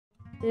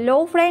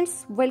Hello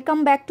friends,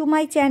 welcome back to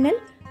my channel.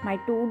 My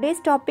today's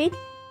topic,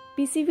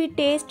 PCV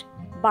test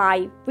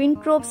by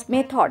Winthrop's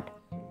method.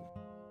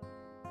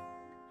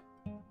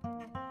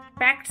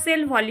 Packed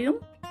cell volume,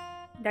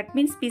 that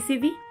means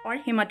PCV or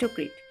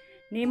hematocrit.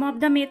 Name of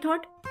the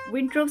method,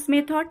 Winthrop's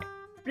method.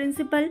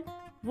 Principle,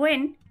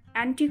 when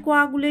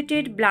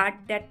anticoagulated blood,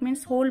 that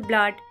means whole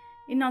blood,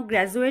 in a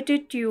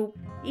graduated tube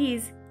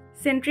is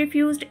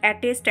centrifuged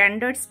at a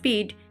standard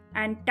speed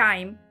and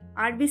time,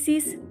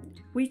 RBCs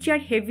which are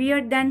heavier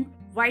than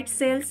white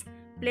cells,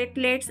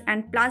 platelets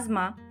and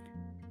plasma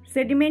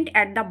sediment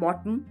at the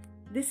bottom.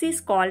 This is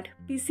called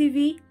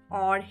PCV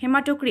or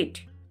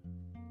hematocrit.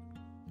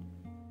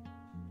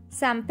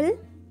 Sample,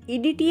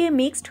 EDTA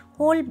mixed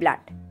whole blood.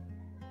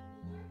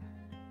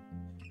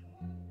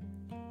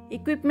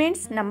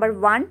 Equipments, number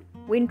 1,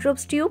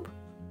 Winthrop's tube.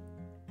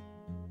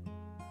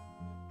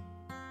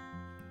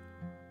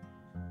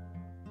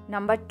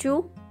 Number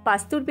 2,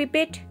 Pasteur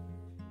pipette.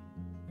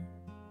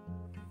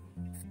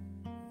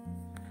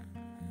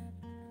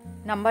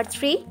 Number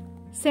 3,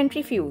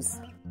 centrifuge.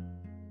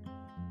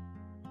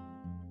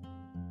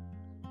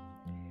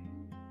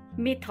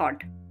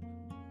 Method.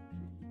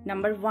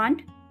 Number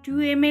 1, 2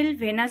 ml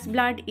venous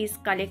blood is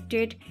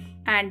collected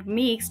and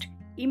mixed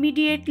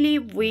immediately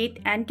with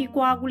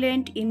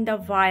anticoagulant in the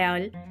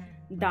vial.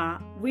 The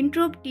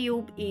Winthrop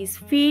tube is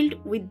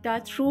filled with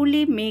the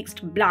truly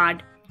mixed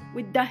blood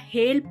with the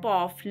help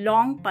of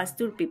long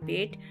Pasteur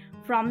pipette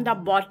from the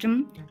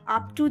bottom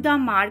up to the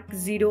mark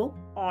 0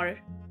 or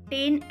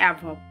 10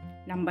 above.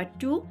 Number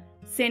 2,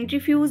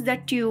 centrifuge the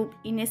tube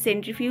in a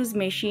centrifuge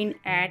machine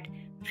at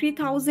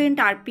 3000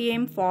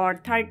 rpm for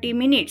 30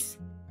 minutes.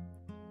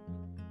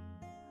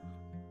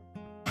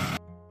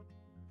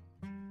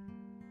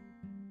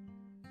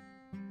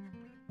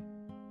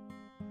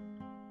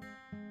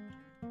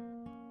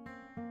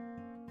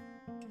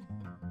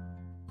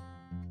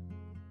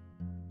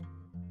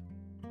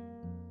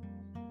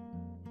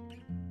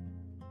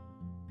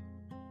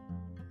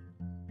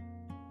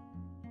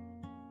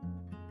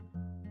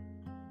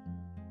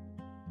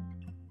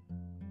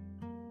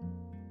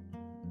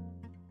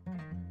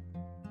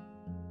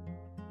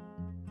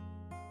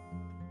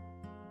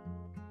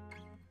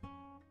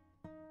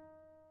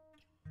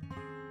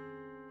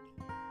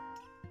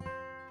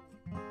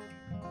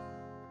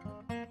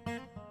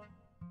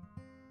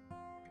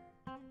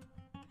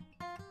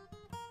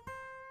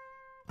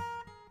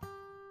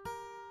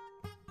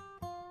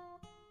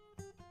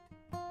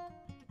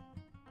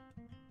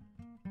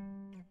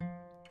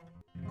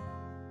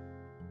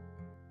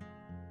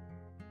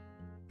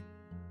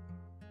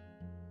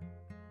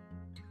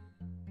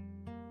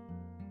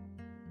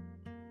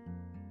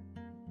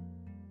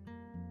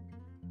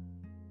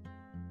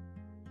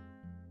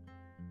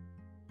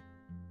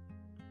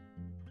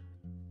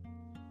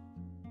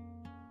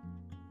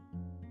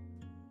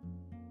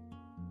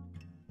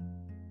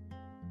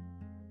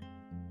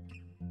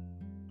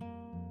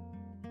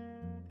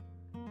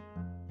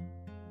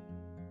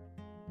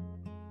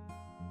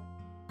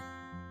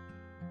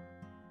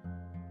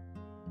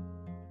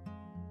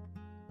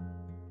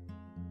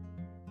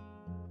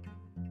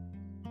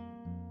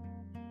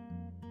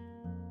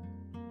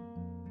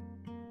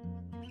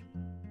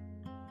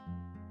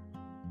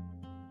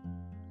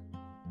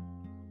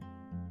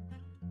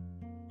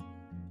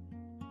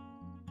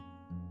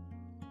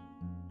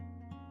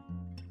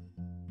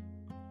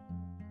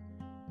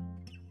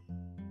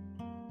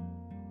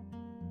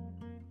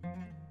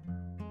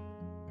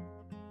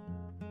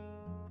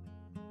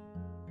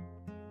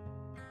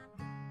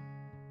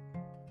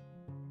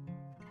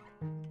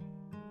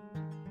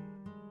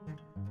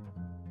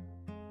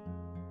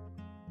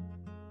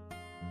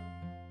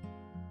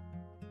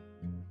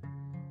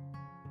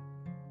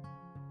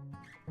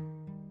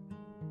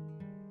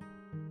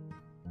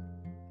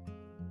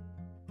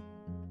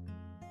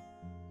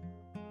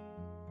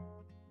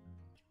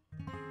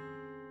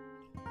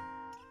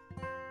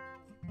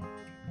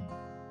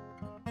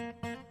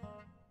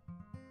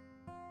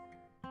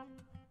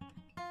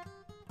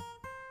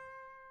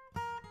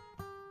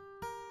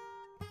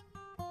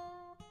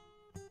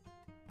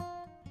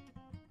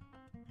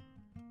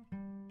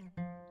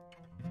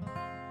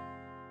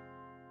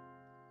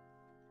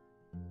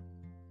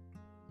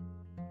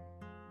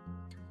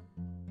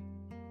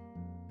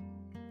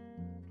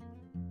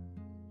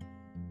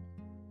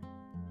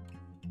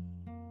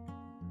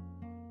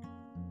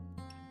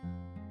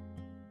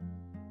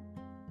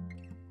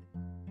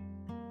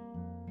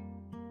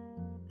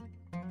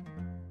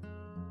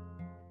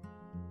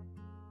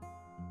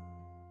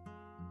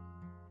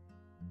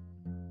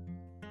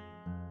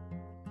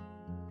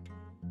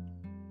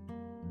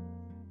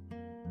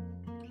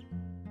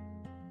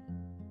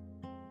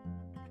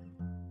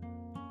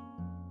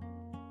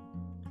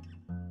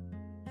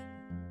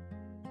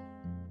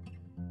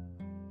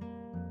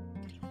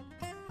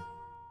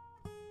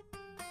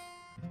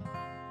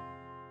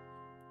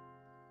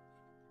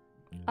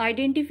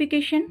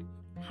 Identification,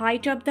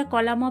 height of the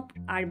column of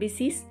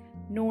RBCs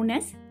known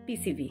as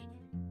PCV.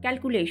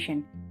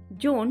 Calculation,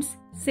 zones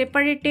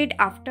separated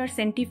after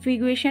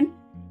centrifugation.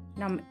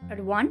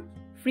 Number 1,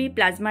 free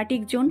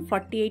plasmatic zone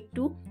 48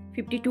 to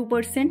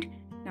 52%.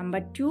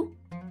 Number 2,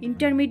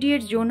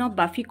 intermediate zone of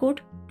Buffy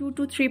coat 2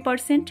 to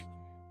 3%.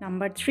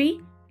 Number 3,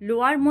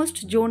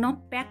 lowermost zone of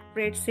packed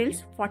red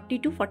cells 40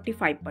 to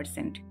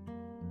 45%.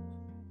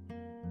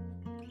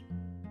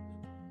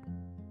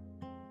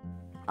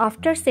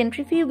 After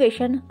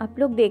centrifugation आप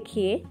लोग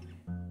देखिए,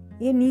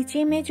 ये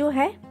नीचे में जो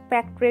है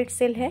packed red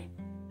cell है,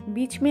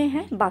 बीच में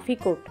है बाफी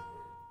कोट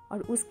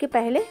और उसके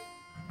पहले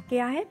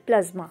क्या है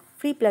प्लाज्मा,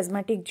 फ्री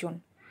प्लाज्मेटिक जोन।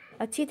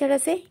 अच्छी तरह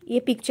से ये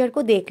पिक्चर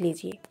को देख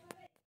लीजिए।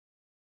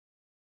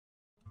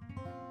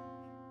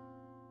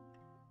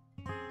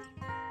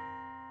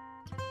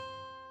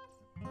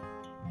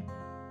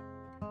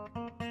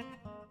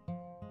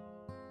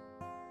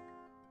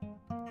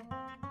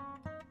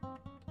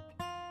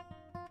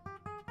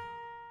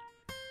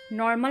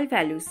 Normal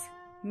values: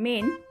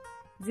 men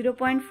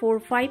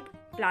 0.45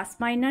 plus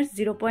minus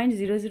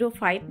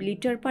 0.005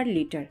 liter per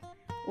liter,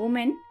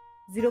 women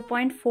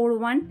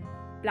 0.41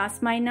 plus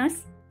minus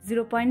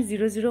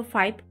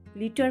 0.005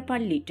 liter per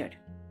liter.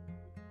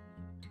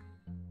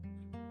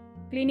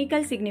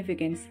 Clinical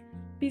significance: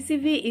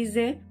 PCV is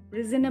a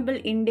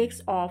reasonable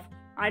index of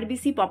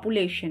RBC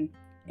population.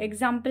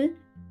 Example: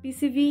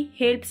 PCV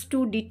helps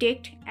to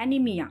detect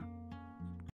anemia.